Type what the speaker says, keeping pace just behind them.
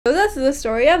So this is the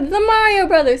story of the Mario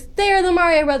Brothers. They are the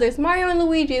Mario Brothers. Mario and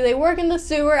Luigi, they work in the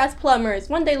sewer as plumbers.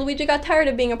 One day Luigi got tired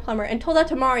of being a plumber and told that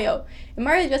to Mario. And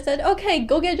Mario just said, okay,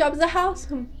 go get a job as a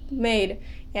housemaid.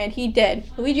 And he did.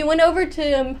 Luigi went over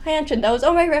to a mansion that was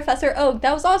owned by Professor Oak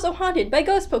that was also haunted by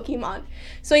ghost Pokemon.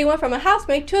 So he went from a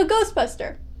housemaid to a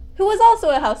Ghostbuster, who was also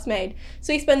a housemaid.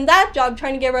 So he spent that job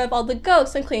trying to get rid of all the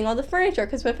ghosts and cleaning all the furniture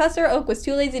because Professor Oak was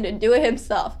too lazy to do it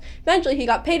himself. Eventually, he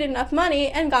got paid enough money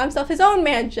and got himself his own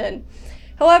mansion.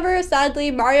 However,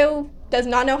 sadly, Mario does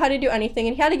not know how to do anything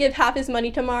and he had to give half his money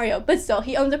to Mario, but still,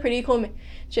 he owns a pretty cool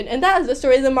mansion. And that is the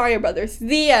story of the Mario Brothers.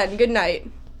 The end. Good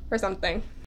night. Or something.